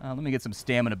 Let me get some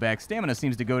stamina back. Stamina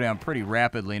seems to go down pretty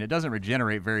rapidly, and it doesn't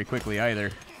regenerate very quickly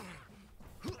either.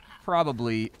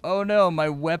 Probably. Oh no, my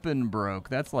weapon broke.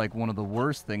 That's like one of the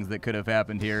worst things that could have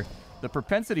happened here. The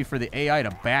propensity for the AI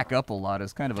to back up a lot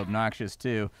is kind of obnoxious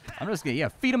too. I'm just gonna,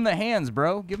 feed him the hands,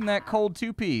 bro. Give him that cold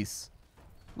two-piece.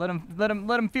 Let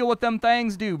him feel what them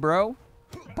things do, bro.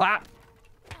 Bop,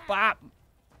 bop.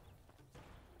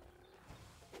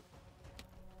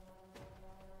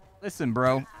 Listen,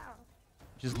 bro.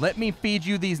 Just let me feed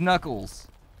you these knuckles.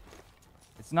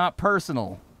 It's not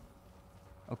personal.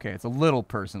 Okay, it's a little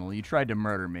personal. You tried to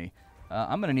murder me.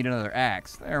 I'm gonna need another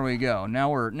axe. There we go.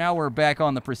 Now we're back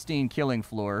on the pristine killing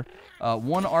floor.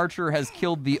 One archer has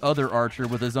killed the other archer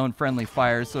with his own friendly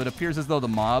fires, so it appears as though the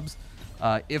mobs,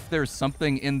 if there's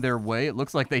something in their way, it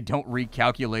looks like they don't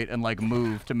recalculate and like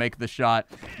move to make the shot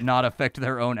not affect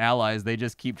their own allies. They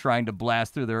just keep trying to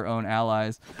blast through their own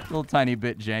allies. A little tiny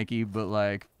bit janky, but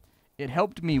like it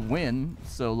helped me win.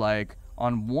 So like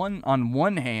on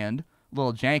one hand, a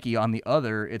little janky. On the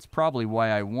other, it's probably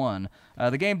why I won.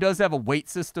 The game does have a weight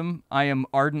system. I am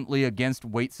ardently against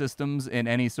weight systems in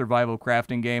any survival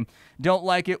crafting game. Don't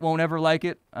like it, won't ever like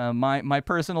it. My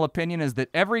personal opinion is that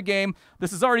every game,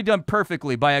 this is already done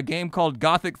perfectly by a game called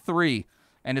Gothic 3,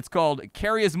 and it's called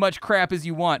Carry As Much Crap As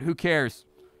You Want, Who Cares?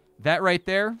 That right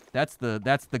there, that's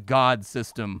the God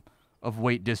system of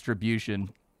weight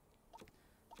distribution.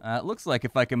 It looks like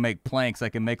if I can make planks, I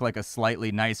can make like a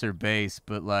slightly nicer base,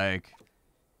 but like,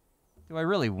 do I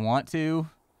really want to?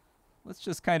 Let's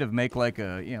just kind of make like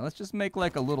a, let's just make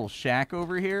like a little shack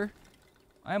over here.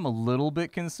 I am a little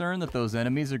bit concerned that those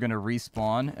enemies are going to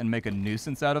respawn and make a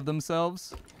nuisance out of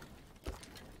themselves.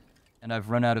 And I've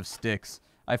run out of sticks.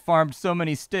 I farmed so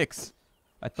many sticks.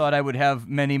 I thought I would have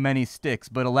many, many sticks,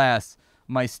 but alas,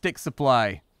 my stick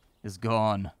supply is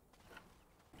gone.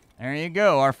 There you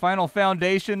go. Our final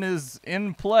foundation is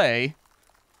in play.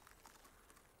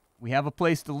 We have a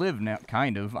place to live now,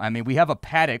 kind of. I mean, we have a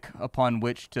paddock upon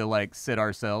which to, like, sit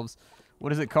ourselves. What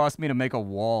does it cost me to make a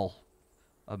wall?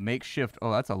 A makeshift...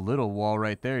 Oh, that's a little wall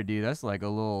right there, dude. That's like a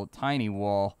little tiny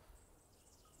wall.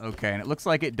 Okay, and it looks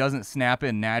like it doesn't snap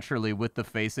in naturally with the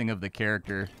facing of the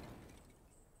character.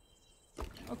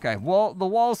 Okay, well, the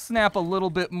walls snap a little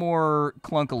bit more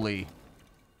clunkily.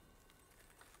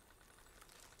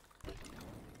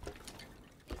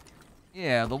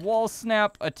 Yeah, the walls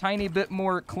snap a tiny bit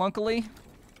more clunkily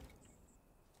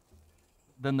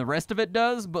than the rest of it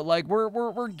does, but like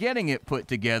we're getting it put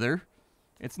together.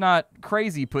 It's not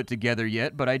crazy put together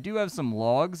yet, but I do have some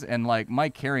logs, and like my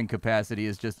carrying capacity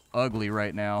is just ugly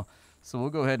right now. So we'll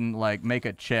go ahead and like make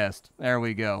a chest. There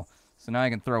we go. So now I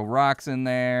can throw rocks in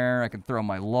there. I can throw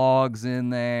my logs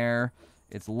in there.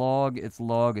 It's log, it's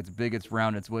big, it's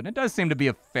round, it's wood. And it does seem to be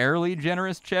a fairly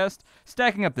generous chest.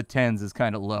 Stacking up the 10s is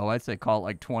kind of low. I'd say call it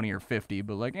like 20 or 50,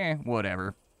 but like,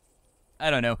 whatever. I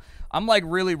don't know. I'm like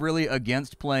really, really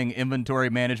against playing inventory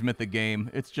management the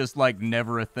game. It's just like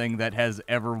never a thing that has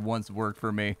ever once worked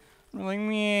for me. I'm like,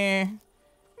 meh.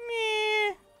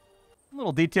 A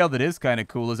little detail that is kind of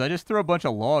cool is I just threw a bunch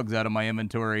of logs out of my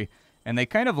inventory, and they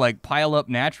kind of like pile up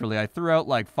naturally. I threw out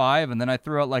like 5, and then I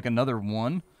threw out like another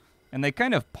 1. And they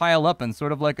kind of pile up in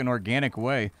sort of like an organic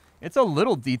way. It's a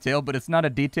little detail, but it's not a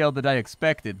detail that I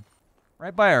expected.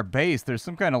 Right by our base, there's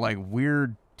some kind of like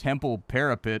weird temple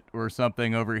parapet or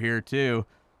something over here too.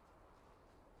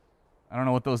 I don't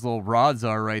know what those little rods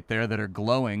are right there that are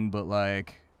glowing, but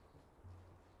like...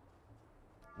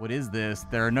 What is this?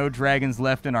 There are no dragons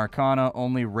left in Arcana,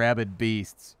 only rabid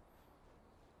beasts.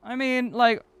 I mean,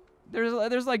 like,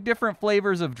 there's like different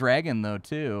flavors of dragon though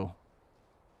too.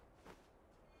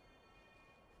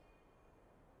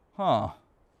 Huh.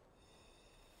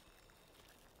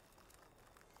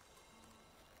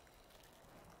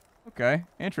 Okay,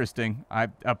 interesting.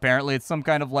 Apparently it's some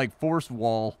kind of like force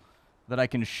wall that I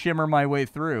can shimmer my way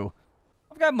through.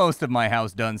 I've got most of my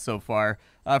house done so far.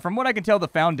 From what I can tell, the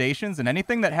foundations and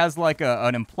anything that has like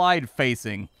an implied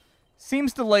facing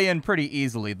seems to lay in pretty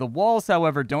easily. The walls,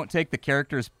 however, don't take the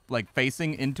characters like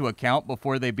facing into account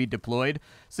before they be deployed.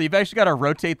 So you've actually got to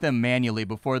rotate them manually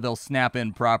before they'll snap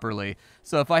in properly.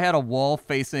 So if I had a wall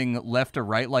facing left to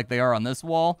right like they are on this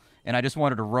wall, and I just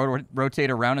wanted to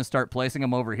rotate around and start placing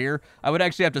them over here, I would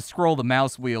actually have to scroll the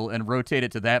mouse wheel and rotate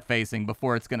it to that facing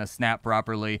before it's going to snap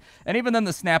properly. And even then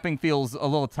the snapping feels a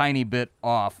little tiny bit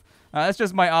off. That's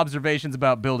just my observations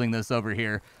about building this over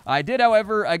here. I did,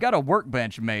 however, I got a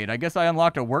workbench made. I guess I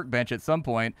unlocked a workbench at some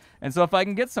point. And so if I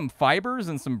can get some fibers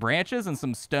and some branches and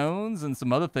some stones and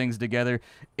some other things together,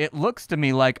 it looks to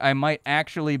me like I might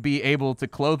actually be able to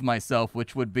clothe myself,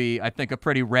 which would be, I think, a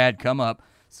pretty rad come-up.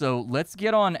 So let's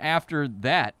get on after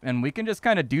that, and we can just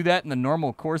kind of do that in the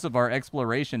normal course of our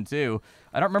exploration, too.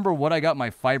 I don't remember what I got my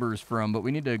fibers from, but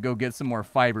we need to go get some more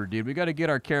fiber, dude. We got to get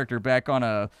our character back on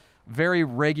a very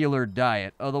regular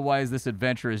diet. Otherwise, this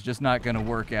adventure is just not going to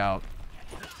work out.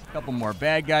 A couple more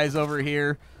bad guys over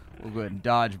here. We'll go ahead and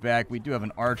dodge back. We do have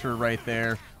an archer right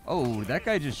there. Oh, that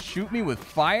guy just shoot me with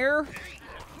fire?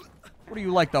 What are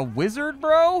you, like the wizard,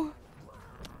 bro?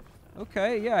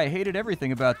 Okay, yeah, I hated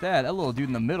everything about that. That little dude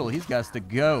in the middle, he's got to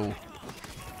go.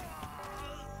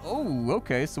 Oh,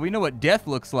 okay, so we know what death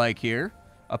looks like here.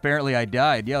 Apparently I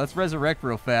died. Yeah, let's resurrect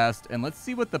real fast, and let's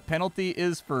see what the penalty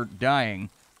is for dying.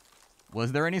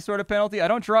 Was there any sort of penalty? I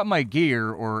don't drop my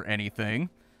gear or anything,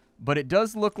 but it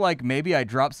does look like maybe I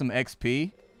dropped some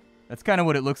XP. That's kind of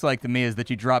what it looks like to me, is that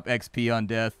you drop XP on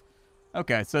death.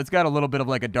 Okay, so it's got a little bit of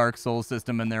like a Dark Souls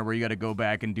system in there where you got to go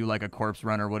back and do like a corpse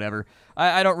run or whatever.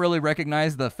 I don't really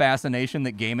recognize the fascination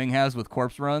that gaming has with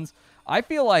corpse runs. I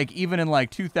feel like even in like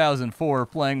 2004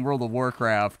 playing World of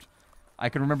Warcraft, I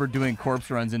can remember doing corpse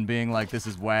runs and being like, this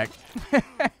is whack.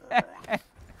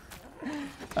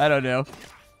 I don't know.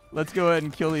 Let's go ahead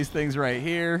and kill these things right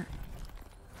here.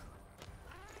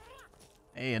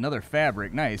 Hey, another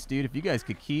fabric. Nice, dude. If you guys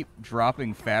could keep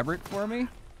dropping fabric for me.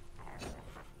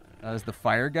 Is the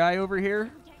fire guy over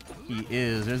here? He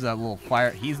is. There's that little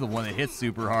fire. He's the one that hits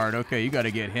super hard. Okay, you got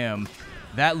to get him.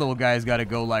 That little guy's got to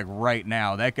go like right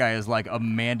now. That guy is like a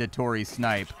mandatory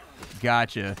snipe.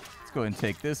 Gotcha. Let's go ahead and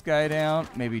take this guy down.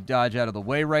 Maybe dodge out of the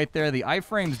way right there. The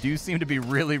iframes do seem to be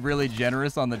really, really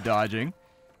generous on the dodging.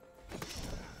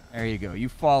 There you go. You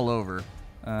fall over.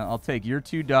 I'll take your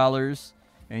 $2.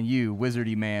 And you,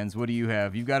 wizardy mans, what do you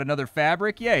have? You got another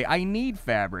fabric? Yay, I need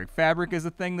fabric. Fabric is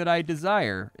a thing that I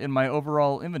desire in my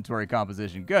overall inventory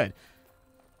composition. Good.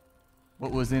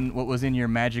 What was in your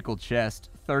magical chest?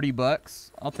 30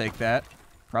 bucks? I'll take that.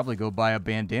 Probably go buy a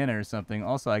bandana or something.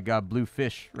 Also, I got blue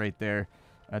fish right there.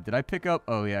 Did I pick up?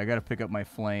 Oh, yeah, I got to pick up my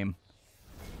flame.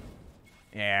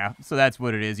 Yeah, so that's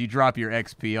what it is. You drop your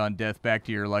XP on death back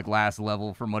to your like last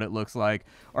level from what it looks like.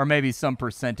 Or maybe some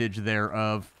percentage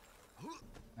thereof.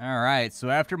 All right,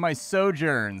 so after my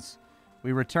sojourns,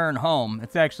 we return home.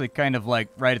 It's actually kind of like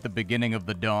right at the beginning of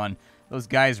the dawn. Those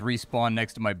guys respawn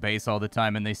next to my base all the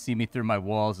time, and they see me through my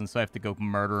walls, and so I have to go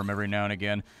murder them every now and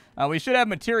again. We should have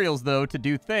materials, though, to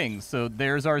do things. So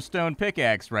there's our stone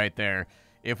pickaxe right there.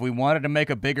 If we wanted to make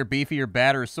a bigger, beefier,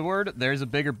 badder sword, there's a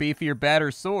bigger, beefier,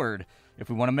 badder sword. If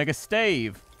we want to make a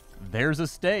stave, there's a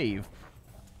stave.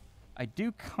 I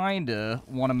do kind of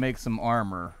want to make some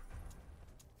armor.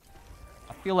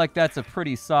 I feel like that's a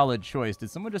pretty solid choice.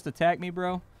 Did someone just attack me,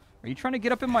 bro? Are you trying to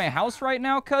get up in my house right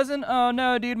now, cousin? Oh,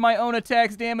 no, dude. My own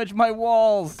attacks damage my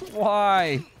walls.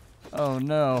 Why? Oh,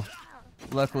 no.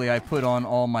 Luckily, I put on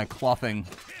all my clothing,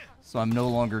 so I'm no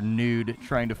longer nude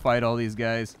trying to fight all these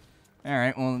guys. All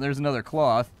right, well, there's another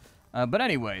cloth. But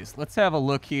anyways, let's have a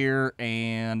look here,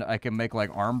 and I can make,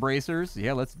 like, arm bracers.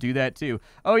 Yeah, let's do that, too.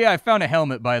 Oh, yeah, I found a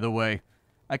helmet, by the way.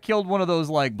 I killed one of those,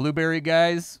 like, blueberry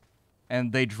guys.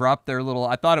 And they dropped their little...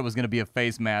 I thought it was going to be a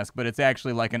face mask, but it's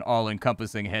actually like an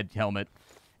all-encompassing head helmet.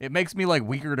 It makes me like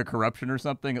weaker to corruption or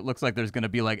something. It looks like there's going to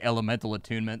be like elemental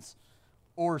attunements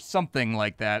or something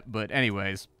like that. But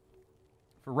anyways,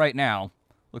 for right now,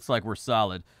 looks like we're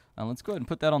solid. Let's go ahead and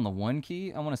put that on the 1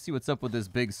 key. I want to see what's up with this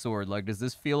big sword. Like, does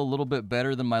this feel a little bit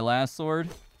better than my last sword?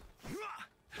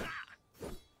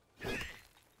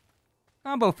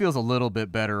 Combo feels a little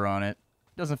bit better on it.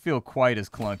 Doesn't feel quite as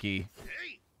clunky.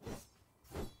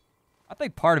 I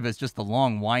think part of it's just the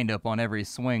long wind-up on every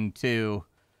swing, too.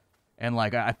 And,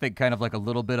 like, I think kind of like a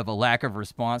little bit of a lack of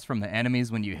response from the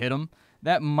enemies when you hit them.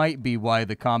 That might be why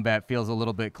the combat feels a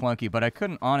little bit clunky, but I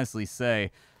couldn't honestly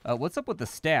say. What's up with the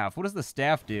staff? What does the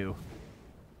staff do?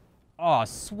 Aw,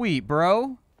 sweet,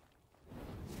 bro.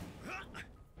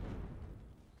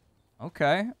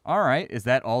 Okay, alright. Is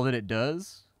that all that it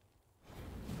does?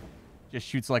 Just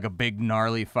shoots like a big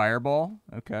gnarly fireball?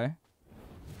 Okay.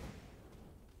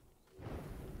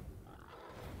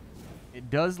 It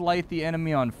does light the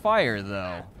enemy on fire,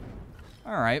 though.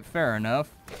 Alright, fair enough.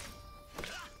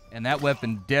 And that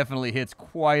weapon definitely hits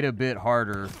quite a bit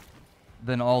harder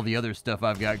than all the other stuff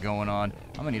I've got going on.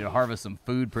 I'm gonna need to harvest some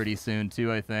food pretty soon,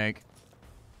 too, I think.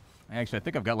 Actually, I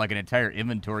think I've got like an entire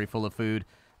inventory full of food.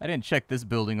 I didn't check this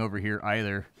building over here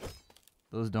either.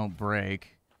 Those don't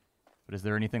break. But is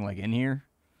there anything like in here?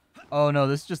 Oh, no,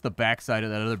 this is just the backside of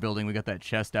that other building we got that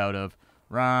chest out of.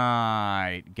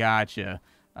 Right, gotcha.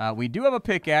 We do have a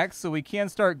pickaxe, so we can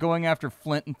start going after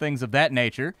flint and things of that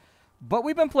nature. But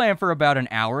we've been playing for about an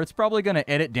hour. It's probably going to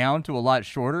edit down to a lot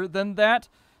shorter than that.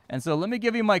 And so let me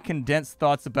give you my condensed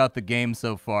thoughts about the game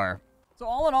so far. So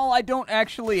all in all, I don't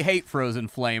actually hate Frozen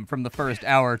Flame from the first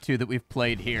hour or two that we've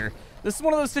played here. This is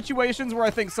one of those situations where I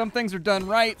think some things are done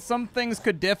right, some things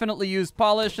could definitely use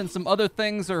polish, and some other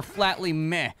things are flatly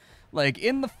meh. Like,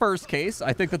 in the first case,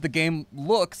 I think that the game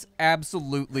looks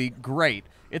absolutely great.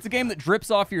 It's a game that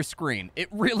drips off your screen. It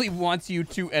really wants you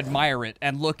to admire it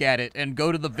and look at it and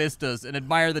go to the vistas and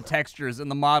admire the textures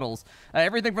and the models.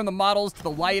 Everything from the models to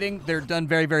the lighting, they're done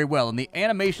very, very well, and the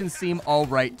animations seem all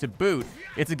right to boot.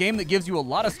 It's a game that gives you a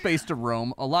lot of space to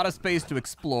roam, a lot of space to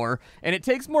explore, and it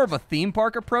takes more of a theme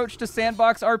park approach to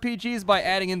sandbox RPGs by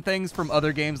adding in things from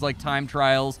other games like time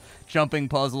trials, jumping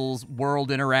puzzles, world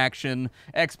interaction,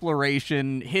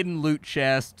 exploration, hidden loot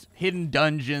chests, hidden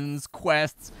dungeons,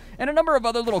 quests, and a number of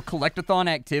other little collectathon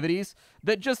activities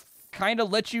that just kind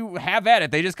of let you have at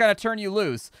it. They just kind of turn you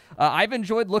loose. I've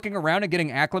enjoyed looking around and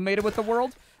getting acclimated with the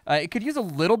world. It could use a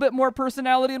little bit more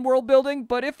personality in world building,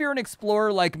 but if you're an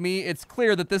explorer like me, it's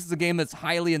clear that this is a game that's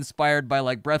highly inspired by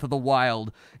like Breath of the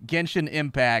Wild, Genshin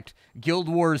Impact, Guild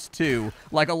Wars 2.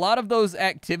 Like a lot of those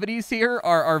activities here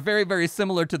are very, very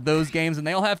similar to those games, and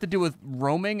they all have to do with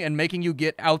roaming and making you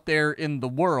get out there in the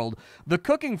world. The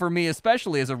cooking for me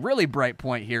especially is a really bright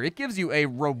point here. It gives you a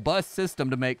robust system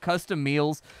to make custom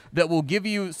meals that will give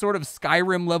you sort of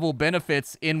Skyrim level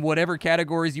benefits in whatever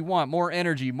categories you want. More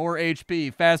energy, more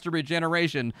HP, faster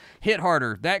regeneration, hit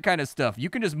harder, that kind of stuff.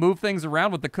 You can just move things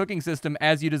around with the cooking system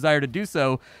as you desire to do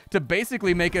so to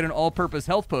basically make it an all-purpose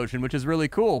health potion, which is really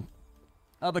cool.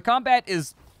 The combat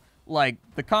is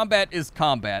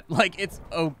combat. Like, it's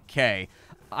okay.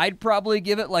 I'd probably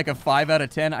give it like a 5 out of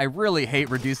 10. I really hate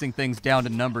reducing things down to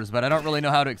numbers, but I don't really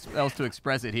know how else to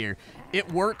express it here.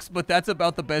 It works, but that's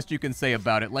about the best you can say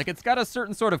about it. Like, it's got a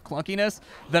certain sort of clunkiness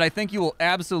that I think you will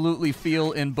absolutely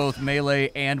feel in both melee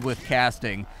and with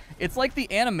casting. It's like the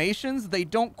animations, they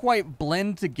don't quite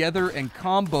blend together and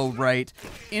combo right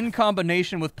in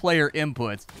combination with player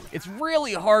inputs. It's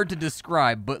really hard to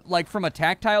describe, but like from a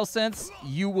tactile sense,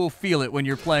 you will feel it when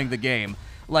you're playing the game.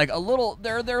 Like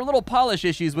there are little polish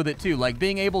issues with it too, like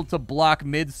being able to block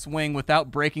mid-swing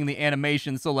without breaking the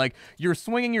animation, so like you're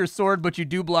swinging your sword but you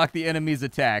do block the enemy's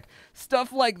attack.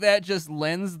 Stuff like that just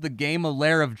lends the game a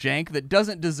layer of jank that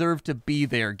doesn't deserve to be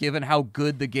there, given how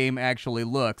good the game actually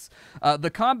looks. The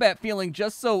combat feeling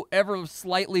just so ever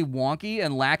slightly wonky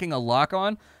and lacking a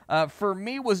lock-on, for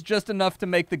me, was just enough to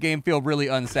make the game feel really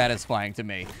unsatisfying to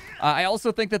me. I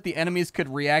also think that the enemies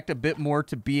could react a bit more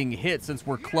to being hit, since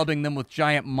we're clubbing them with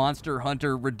giant Monster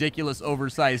Hunter, ridiculous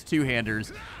oversized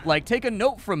two-handers. Like, take a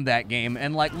note from that game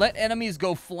and, like, let enemies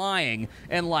go flying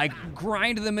and, like,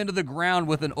 grind them into the ground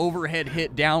with an overhead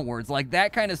hit downwards. Like,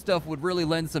 that kind of stuff would really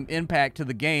lend some impact to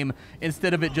the game,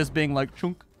 instead of it just being like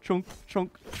chunk, chunk,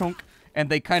 chunk, chunk, and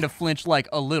they kind of flinch like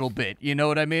a little bit, you know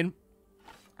what I mean?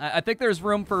 I think there's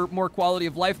room for more quality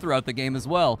of life throughout the game as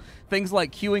well. Things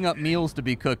like queuing up meals to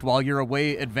be cooked while you're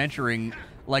away adventuring,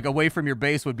 like away from your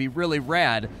base, would be really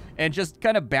rad. And just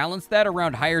kind of balance that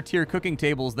around higher tier cooking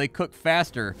tables. They cook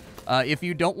faster. If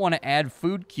you don't want to add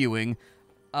food queuing,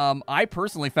 I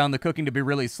personally found the cooking to be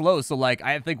really slow. So like,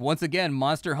 I think once again,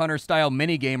 Monster Hunter style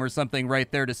minigame or something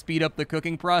right there to speed up the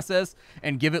cooking process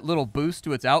and give it little boost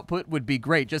to its output would be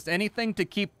great. Just anything to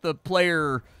keep the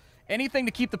player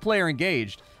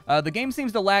engaged. The game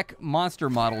seems to lack monster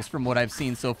models from what I've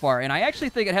seen so far, and I actually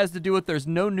think it has to do with there's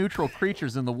no neutral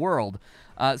creatures in the world.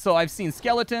 So I've seen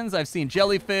skeletons, I've seen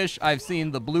jellyfish, I've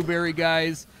seen the blueberry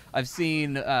guys, I've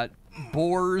seen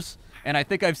boars, and I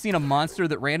think I've seen a monster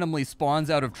that randomly spawns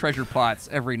out of treasure pots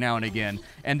every now and again,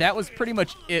 and that was pretty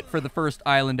much it for the first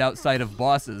island outside of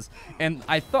bosses. And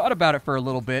I thought about it for a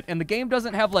little bit, and the game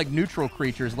doesn't have like neutral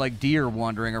creatures like deer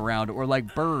wandering around, or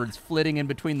like birds flitting in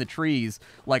between the trees,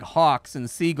 like hawks and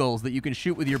seagulls that you can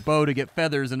shoot with your bow to get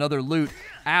feathers and other loot,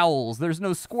 owls. There's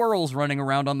no squirrels running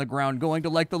around on the ground going to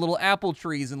like the little apple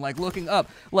trees and like looking up.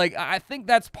 Like, I think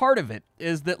that's part of it,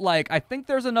 is that like I think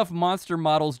there's enough monster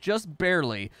models, just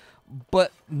barely,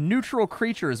 but neutral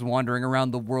creatures wandering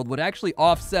around the world would actually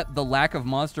offset the lack of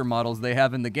monster models they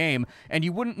have in the game, and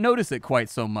you wouldn't notice it quite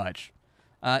so much.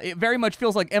 It very much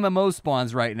feels like MMO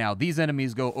spawns right now. These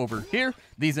enemies go over here,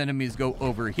 these enemies go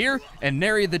over here, and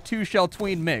nary the two shall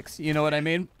tween mix, you know what I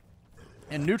mean?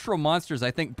 And neutral monsters,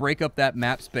 I think, break up that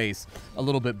map space a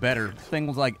little bit better.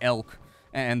 Things like elk,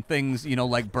 and things, you know,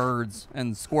 like birds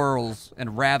and squirrels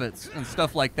and rabbits and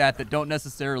stuff like that that don't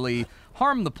necessarily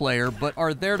harm the player, but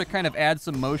are there to kind of add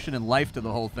some motion and life to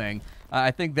the whole thing.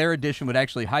 I think their addition would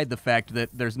actually hide the fact that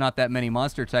there's not that many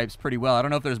monster types pretty well. I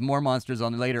don't know if there's more monsters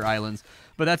on later islands,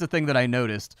 but that's a thing that I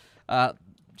noticed.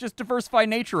 Just diversify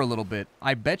nature a little bit.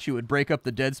 I bet you it would break up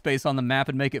the dead space on the map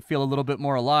and make it feel a little bit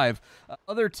more alive.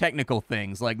 Other technical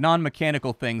things, like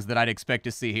non-mechanical things that I'd expect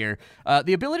to see here.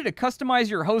 The ability to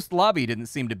customize your host lobby didn't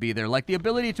seem to be there, like the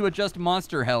ability to adjust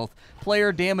monster health,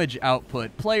 player damage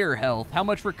output, player health, how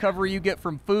much recovery you get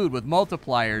from food with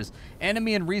multipliers,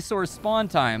 enemy and resource spawn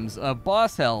times,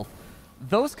 boss health.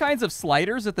 Those kinds of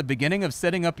sliders at the beginning of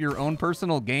setting up your own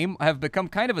personal game have become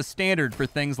kind of a standard for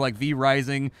things like V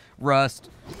Rising,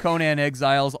 Rust, Conan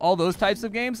Exiles, all those types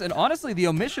of games, and honestly, the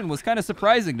omission was kind of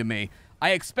surprising to me.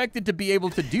 I expected to be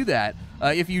able to do that.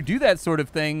 If you do that sort of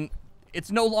thing, it's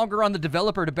no longer on the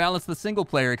developer to balance the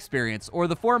single-player experience or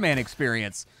the four-man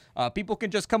experience. People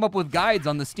can just come up with guides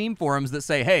on the Steam forums that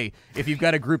say, hey, if you've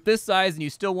got a group this size and you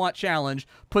still want challenge,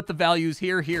 put the values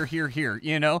here, here, here, here,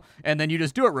 you know? And then you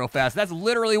just do it real fast. That's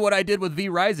literally what I did with V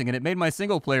Rising, and it made my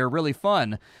single-player really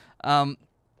fun. Not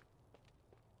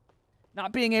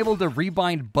being able to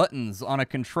rebind buttons on a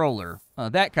controller,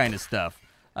 that kind of stuff.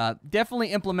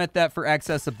 Definitely implement that for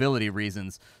accessibility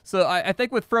reasons. So I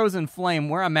think with Frozen Flame,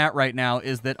 where I'm at right now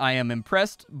is that I am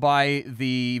impressed by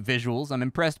the visuals, I'm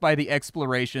impressed by the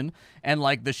exploration, and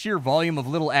like the sheer volume of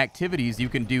little activities you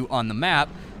can do on the map,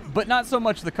 but not so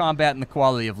much the combat and the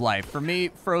quality of life. For me,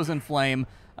 Frozen Flame,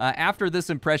 after this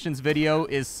impressions video,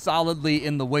 is solidly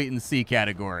in the wait-and-see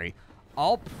category.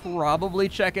 I'll probably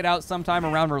check it out sometime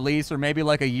around release, or maybe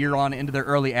like a year on into their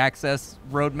early access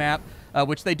roadmap,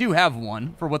 which they do have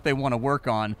one for what they want to work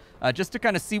on, just to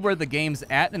kind of see where the game's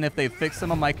at and if they've fixed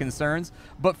some of my concerns.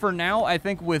 But for now, I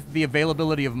think with the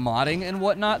availability of modding and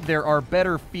whatnot, there are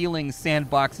better feeling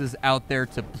sandboxes out there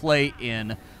to play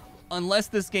in, unless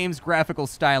this game's graphical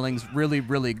stylings really,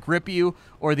 really grip you,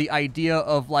 or the idea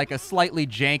of like a slightly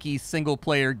janky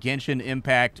single-player Genshin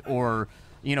Impact or,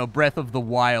 you know, Breath of the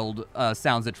Wild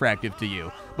sounds attractive to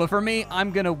you. But for me,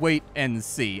 I'm gonna wait and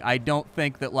see. I don't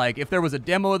think that, like, if there was a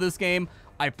demo of this game,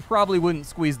 I probably wouldn't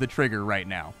squeeze the trigger right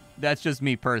now. That's just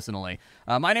me personally.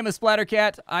 My name is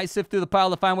Splattercat. I sift through the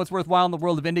pile to find what's worthwhile in the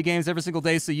world of indie games every single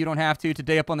day so you don't have to.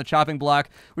 Today up on the chopping block,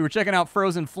 we were checking out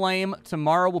Frozen Flame.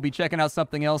 Tomorrow we'll be checking out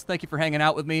something else. Thank you for hanging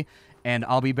out with me, and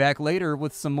I'll be back later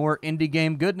with some more indie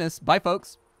game goodness. Bye,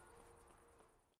 folks.